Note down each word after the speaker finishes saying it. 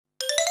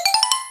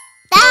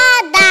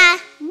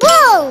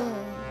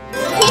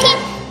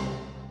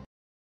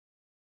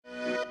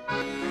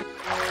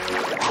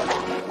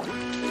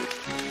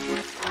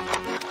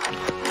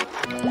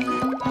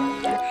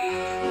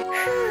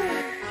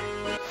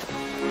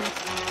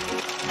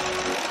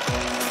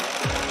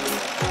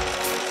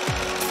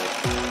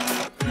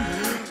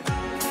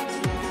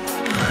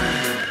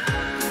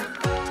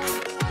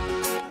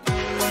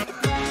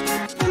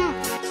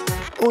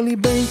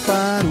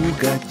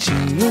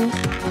gatinho,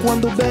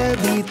 quando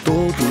bebe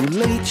todo o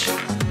leite,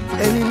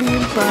 ele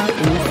limpa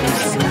o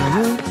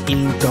focinho,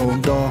 então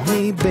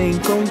dorme bem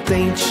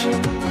contente.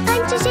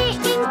 Antes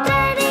de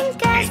entrar em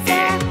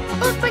casa,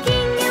 o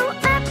porquinho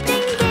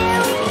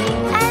aprendeu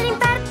a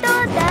limpar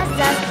todas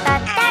as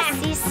patas,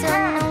 isso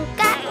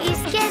nunca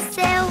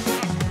esqueceu.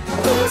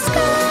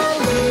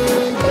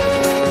 Escove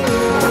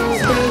bem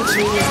os dentes e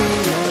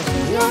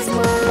lave as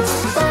mãos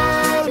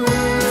para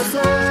os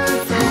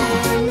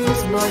anfitriões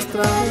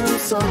mostrar um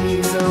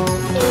sorrisão.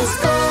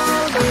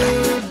 Escove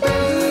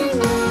bem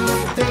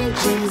os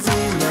dentes e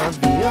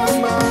lave as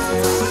mãos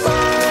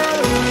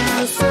para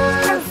os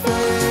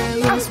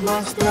anfitriões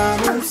mostrar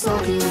um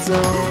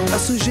sorrisão. A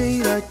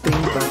sujeira tem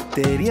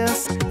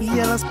bactérias e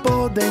elas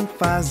podem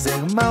fazer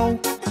mal.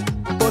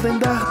 Podem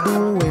dar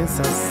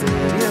doenças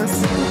sérias,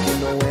 o que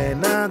não é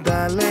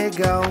nada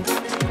legal.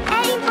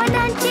 É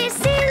importante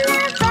se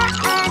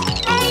lavar,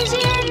 é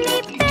higiene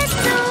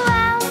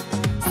pessoal.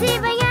 Se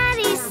banhar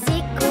e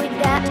se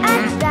cuidar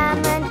pra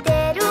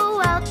manter o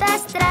alto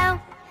astral.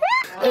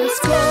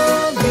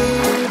 Escove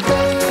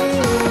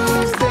bem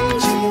os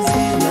dentes e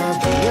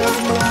lave as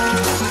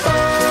mãos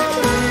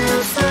para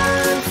os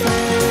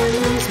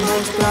anfitriões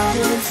mostrar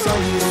um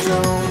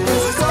sorrisão.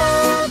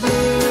 Escove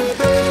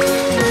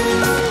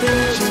bem os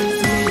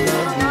dentes e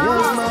lave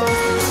as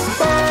mãos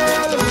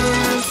para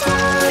os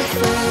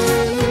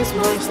anfitriões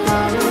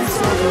mostrar um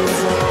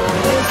sorrisão.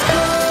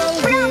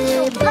 Escove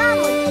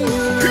bem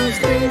os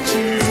dentes e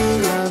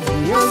lave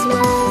as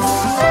mãos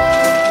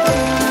para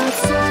os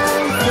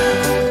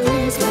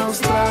anfitriões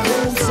mostrar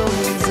um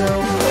sorrisão.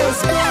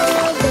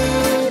 Escove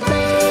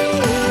bem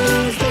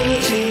os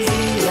dentes e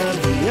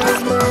lave as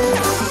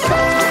mãos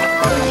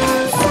para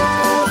os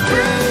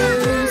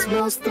anfitriões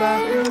mostrar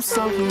um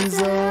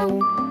sorrisão.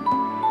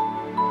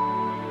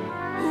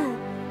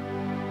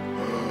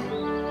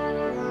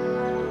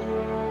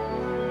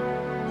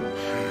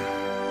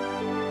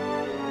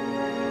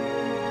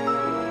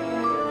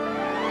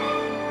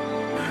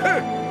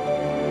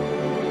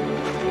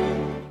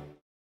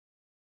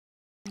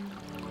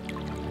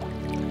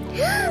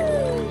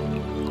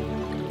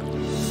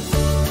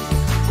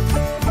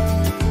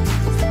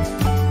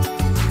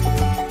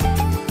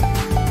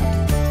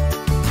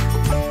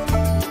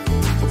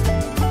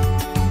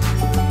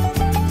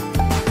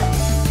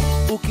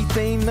 O que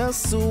tem na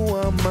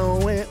sua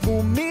mão é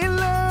um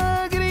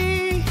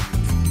milagre,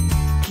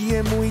 que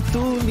é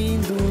muito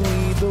lindo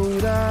e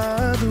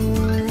dourado.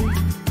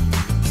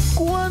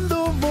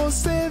 Quando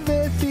você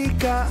vê,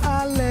 fica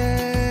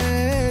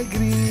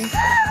alegre.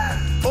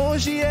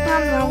 Hoje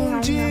é um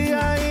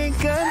dia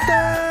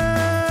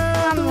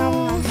encantado.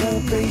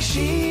 O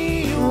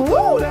peixinho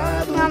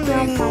dourado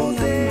tem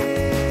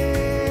poder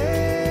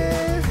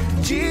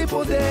de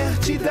poder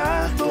te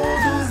dar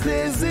todos os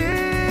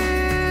desejos.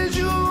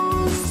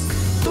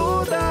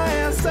 Toda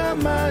essa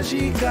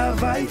mágica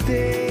vai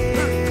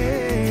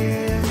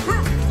ter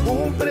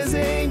um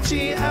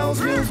presente aos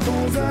meus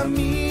bons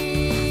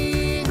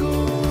amigos.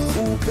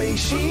 O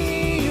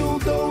peixinho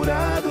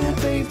dourado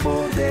tem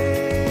poder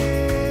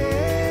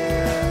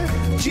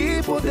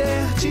de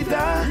poder te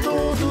dar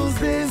todos os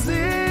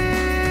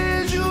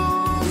desejos.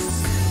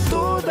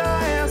 Toda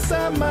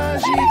essa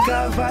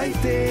mágica vai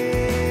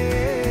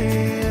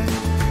ter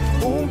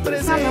um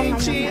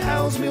presente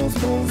aos meus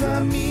bons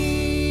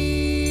amigos.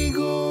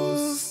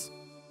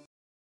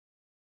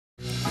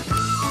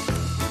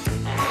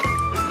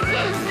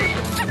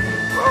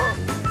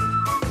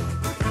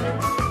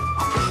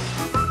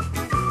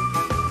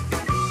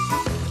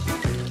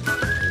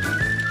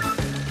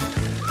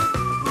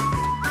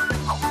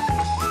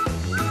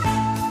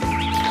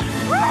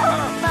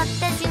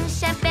 Botas e um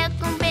chapéu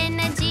com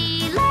pena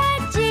de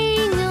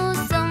ladinho.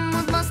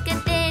 Somos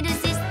mosqueteiros,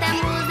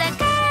 estamos a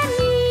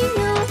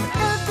caminho.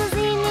 Todos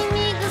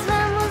inimigos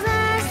vamos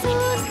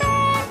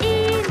assustar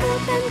e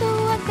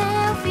lutando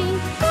até o fim.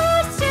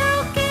 Puxe o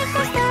que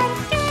custar,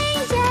 quem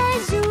de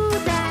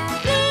ajuda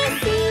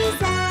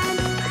precisar.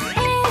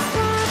 É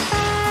só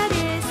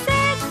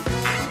aparecer,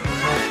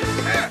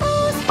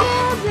 os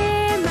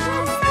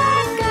problemas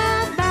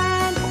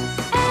acabar,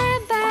 é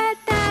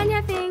batalha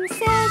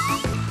vencer.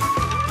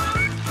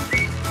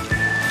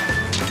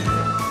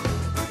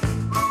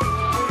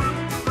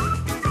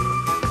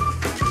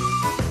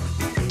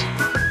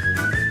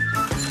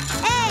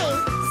 Ei,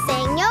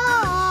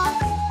 senhor!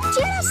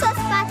 Tira suas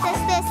patas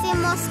desse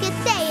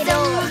mosqueteiro.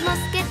 Somos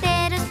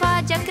mosqueteiros,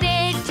 pode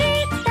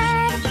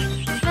acreditar.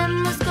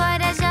 Vamos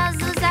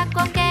corajosos a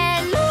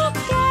qualquer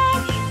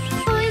lugar,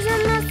 pois a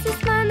nossa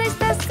espada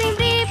está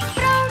sempre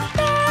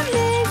pronta,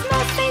 mesmo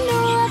sendo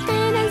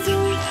apenas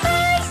um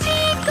faz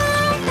de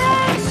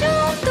contar.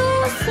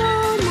 Juntos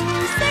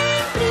somos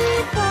sempre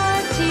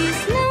fortes,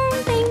 não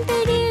tem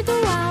perigo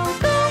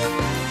algum.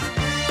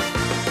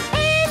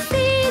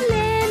 Esse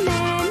lema é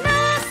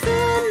nosso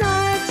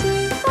norte,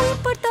 um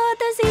por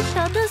todas e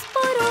todos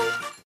por um.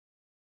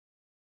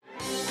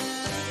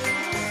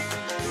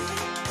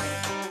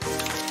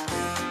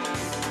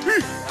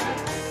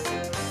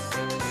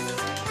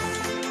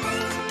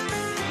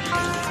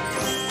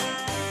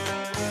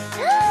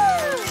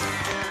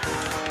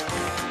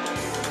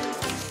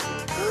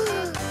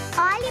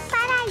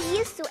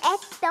 Isso é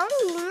tão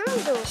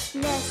lindo!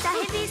 Nessa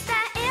revista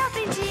eu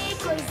aprendi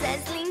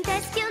coisas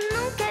lindas que eu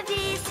nunca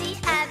vi. Se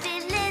a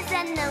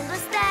beleza não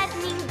gostar,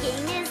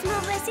 ninguém mesmo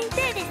vai se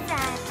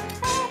interessar.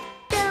 É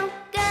tão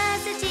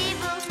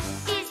cansativo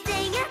e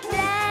sem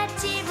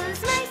atrativos,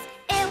 mas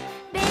eu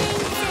bem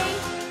sei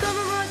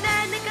como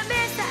mudar da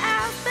cabeça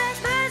aos pés.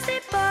 Mas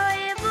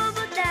depois eu vou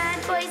mudar,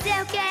 pois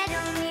eu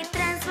quero me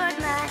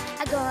transformar.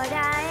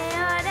 Agora é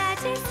hora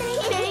de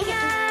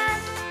desenhar.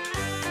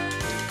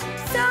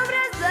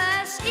 Sombras,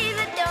 blush e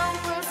batom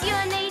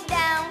funciona e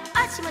dá um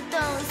ótimo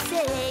tom.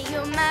 Serei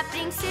uma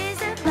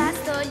princesa,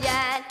 basta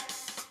olhar.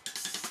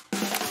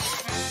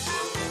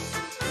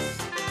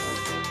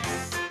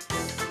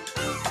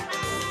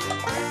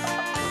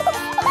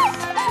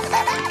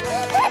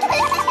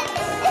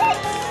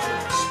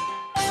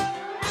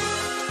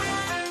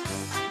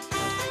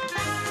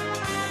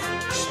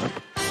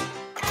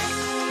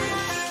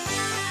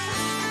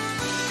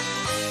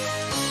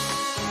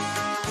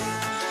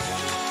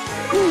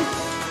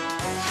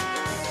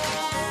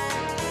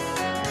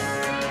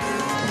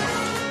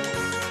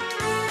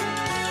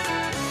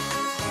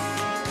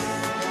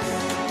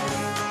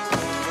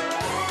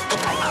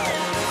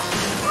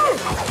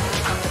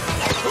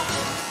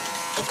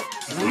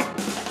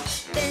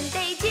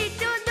 Tentei de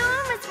tudo,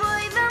 mas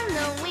foi vão.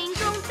 Não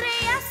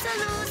encontrei a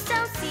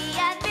solução. Se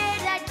a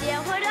verdade é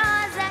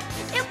horrorosa,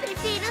 eu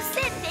prefiro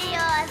ser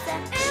feiosa.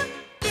 Eu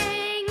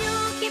tenho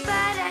que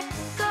parar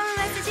com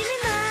essa de me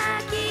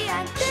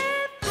maquiar.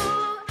 Devo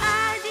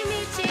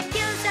admitir que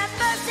eu já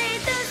passei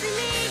dos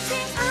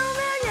limites. Ao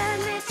me olhar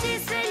neste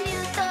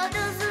espelho,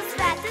 todos os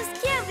fatos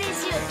que eu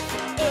vejo,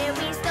 eu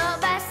estou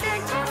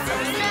bastante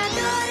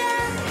assustadora.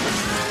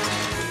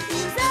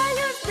 Nos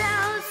olhos da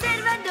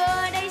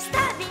observadora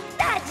está a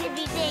verdade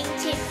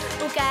evidente.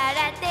 O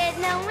caráter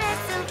não é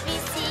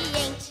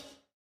suficiente.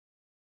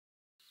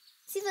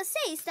 Se você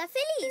está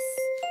feliz.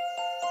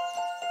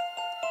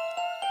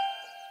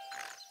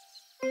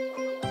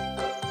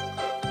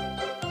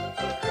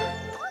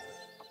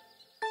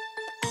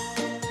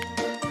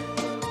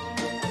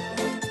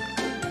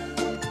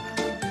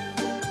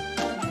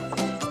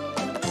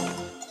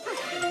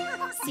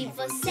 Se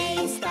você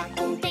está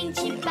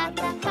contente,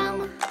 bata a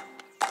palma.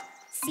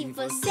 Se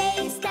você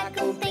está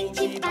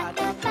contente,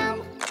 bata a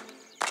palma.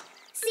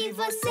 Se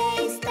você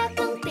está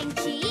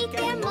contente e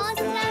quer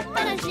mostrar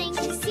para a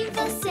gente. Se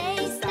você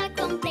está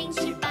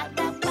contente,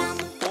 bata a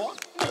palma.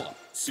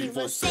 Se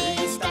você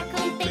está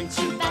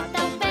contente,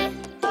 bata o pé.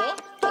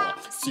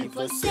 Se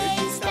você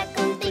está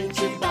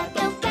contente,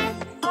 bata o pé.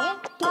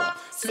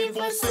 Se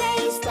você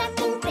está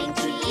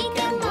contente e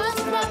quer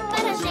mostrar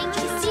para a gente.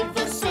 Se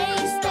você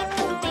está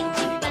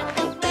contente,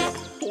 bata o pé.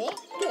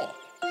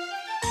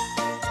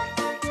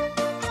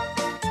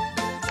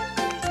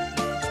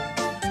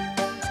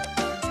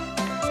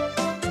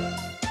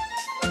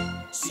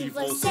 Se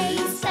você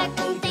está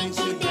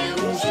contente, dê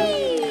um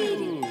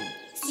giro.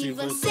 Se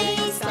você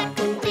está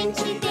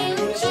contente, dê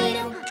um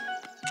giro.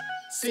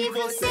 Se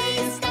você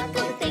está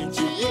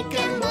contente e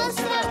quer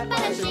mostrar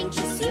para a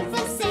gente. Se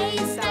você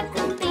está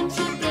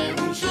contente, dê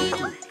um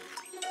giro.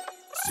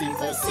 Se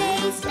você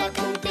está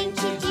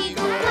contente,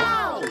 diga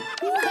uau!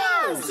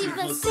 Uau! Se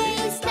você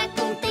está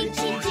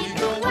contente,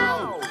 diga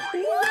uau!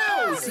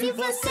 Uau! Se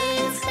você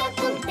está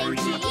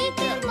contente e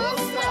quer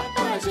mostrar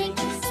para a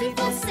gente. Se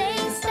você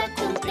está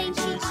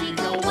contente,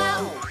 diga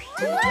uau!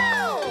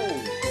 Uau!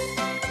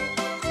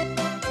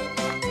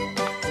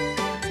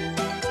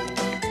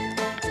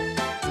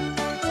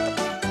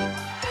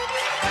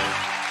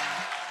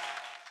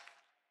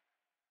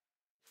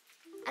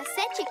 As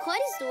 7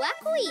 cores do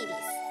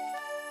arco-íris.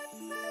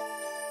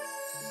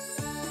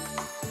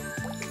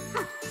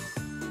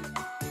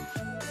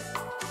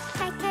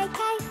 Cai, cai,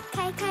 cai,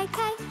 cai, cai,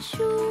 cai,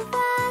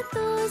 chuva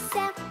do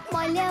céu,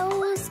 molha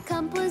os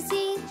campos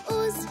e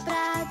os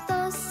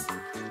pratos.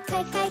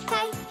 Cai, cai,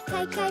 cai,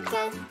 cai, cai,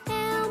 cai, é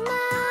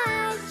uma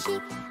arte.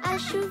 A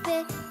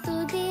chover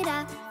tudo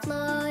irá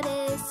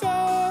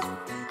florescer.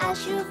 A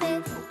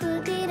chover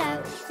tudo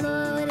irá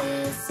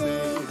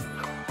florescer.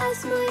 As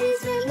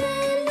cores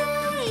vermelha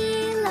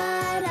e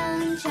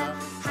laranja,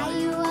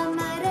 raio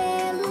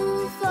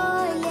amarelo,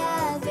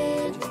 folha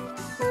verde.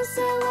 Um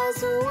céu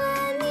azul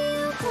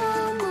anil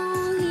como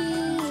um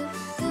rio,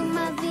 e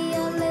uma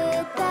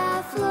violeta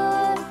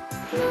flor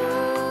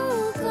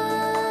no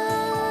campo.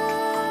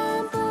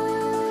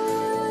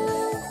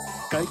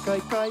 Cai,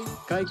 cai, cai,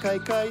 cai, cai,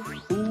 cai,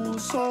 o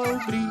sol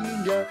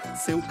brilha,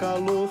 seu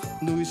calor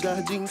nos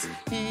jardins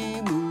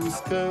e nos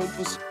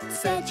campos.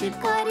 7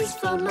 cores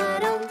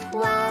formarão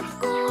o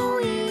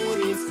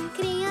arco-íris.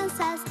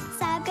 Crianças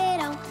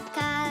saberão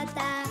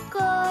cada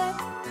cor.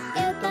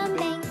 Eu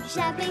também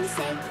já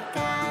pensei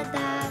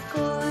cada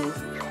cor.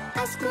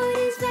 As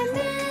cores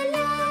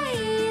vermelha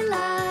e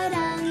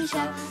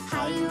laranja,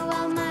 raio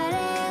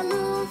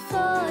amarelo,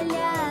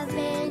 folha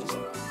verde.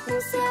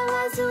 Um céu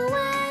azul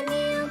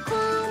anil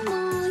como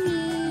um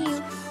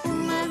rio,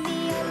 uma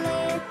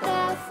violeta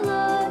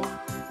flor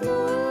no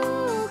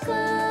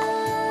campo.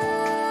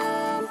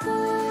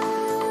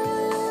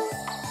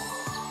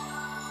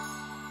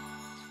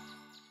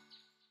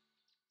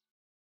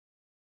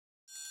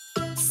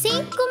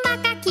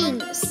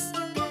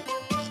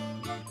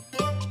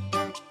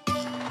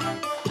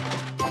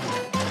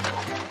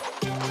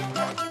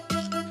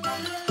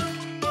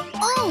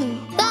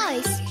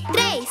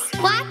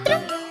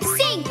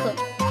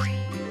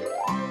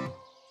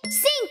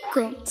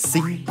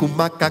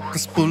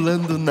 macacos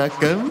pulando na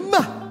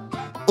cama.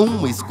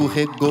 Um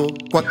escorregou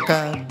com a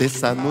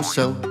cabeça no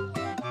chão.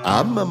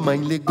 A mamãe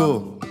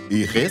ligou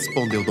e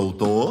respondeu,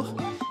 doutor: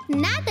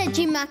 Nada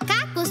de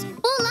macacos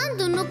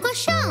pulando no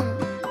colchão.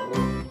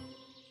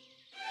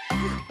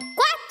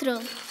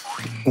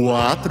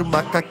 4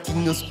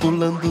 macaquinhos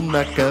pulando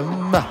na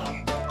cama.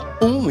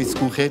 Um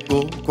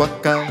escorregou com a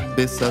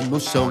cabeça no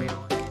chão.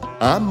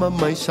 A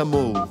mamãe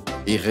chamou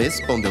e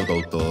respondeu,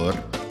 doutor: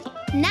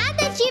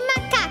 Nada de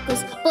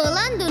macacos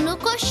pulando no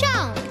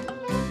colchão.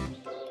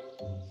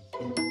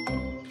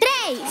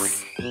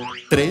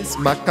 3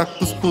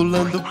 macacos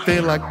pulando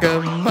pela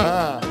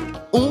cama.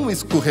 Um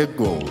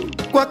escorregou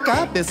com a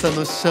cabeça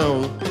no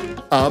chão.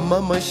 A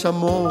mamãe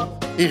chamou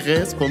e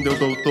respondeu,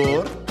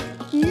 doutor: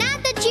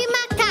 Nada de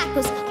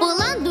macacos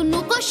pulando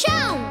no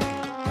colchão.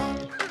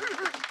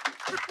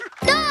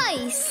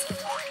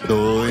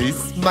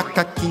 2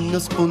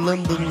 macaquinhos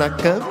pulando na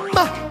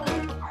cama.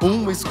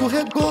 Um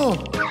escorregou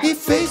e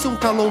fez um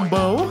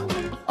calombão.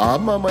 A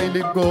mamãe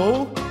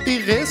ligou e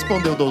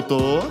respondeu,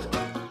 doutor: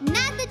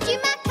 Nada de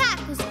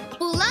macacos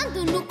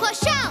pulando no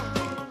colchão.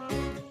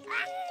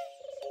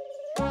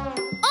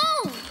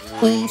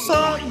 1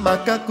 só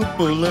macaco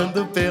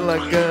pulando pela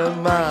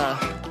cama.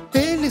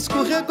 Ele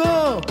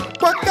escorregou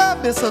com a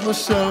cabeça no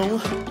chão.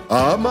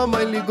 A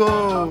mamãe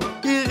ligou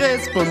e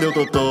respondeu,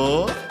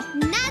 doutor: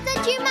 Nada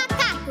de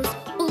macacos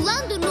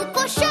pulando no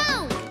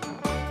colchão.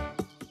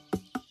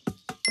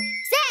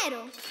 0.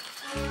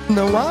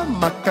 Não há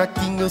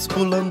macaquinhos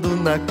pulando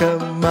na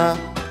cama.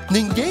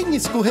 Ninguém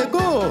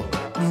escorregou,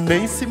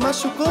 nem se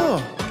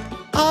machucou.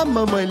 A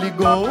mamãe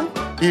ligou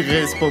e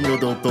respondeu,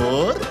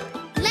 doutor: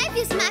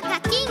 Leve os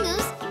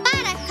macaquinhos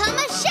para a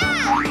cama já.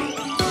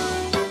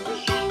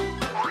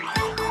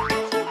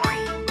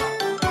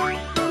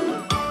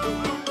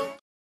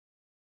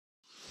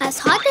 As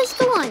rodas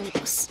do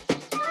ônibus.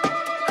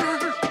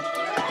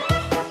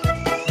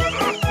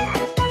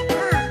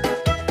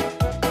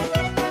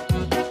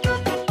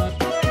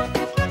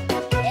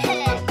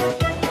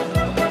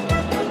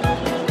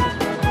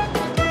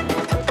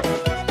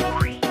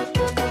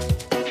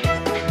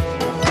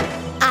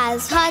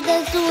 As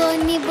rodas do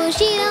ônibus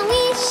giram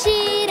e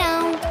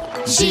giram.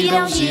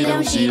 Giram,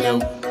 giram, giram.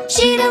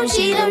 Giram,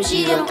 giram,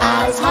 giram.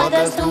 As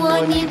rodas do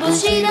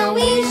ônibus giram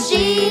e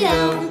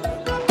giram.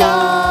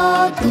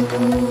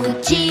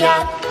 Todo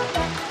dia.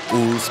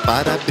 Os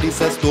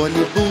para-brisas do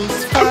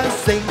ônibus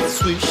fazem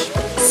swish.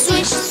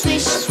 Swish,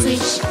 swish,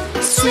 swish.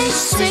 Swish,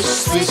 swish,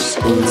 swish.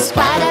 Os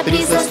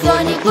para-brisas do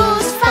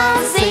ônibus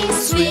fazem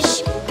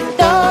swish.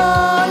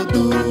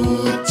 Todo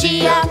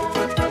dia.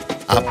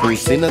 A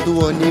buzina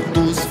do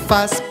ônibus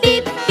faz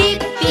Pip, pip,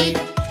 pip.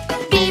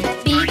 Pip,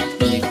 pip,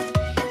 pip.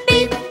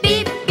 Pip,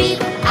 pip, pip.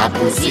 A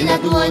buzina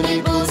do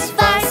ônibus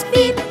faz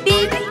pip,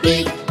 pip,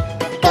 pip.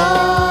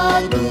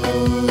 Todo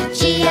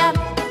dia.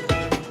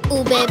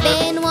 O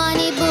bebê no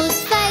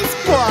ônibus faz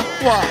quá,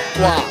 quá,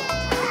 quá.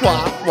 Quá,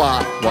 quá,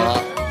 quá.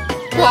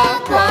 quá,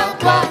 quá,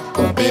 quá.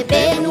 O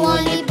bebê no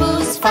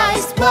ônibus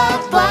faz quá,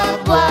 quá,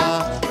 quá.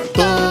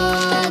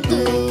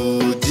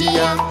 Todo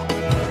dia.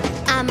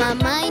 A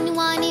mamãe no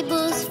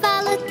ônibus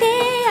fala te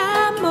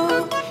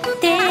amo,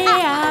 te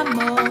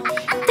amo,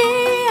 te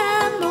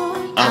amo.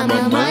 A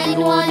mamãe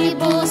no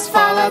ônibus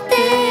fala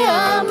te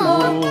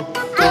amo.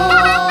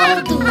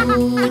 Todo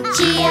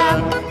dia.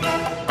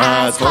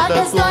 As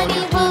rodas do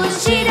ônibus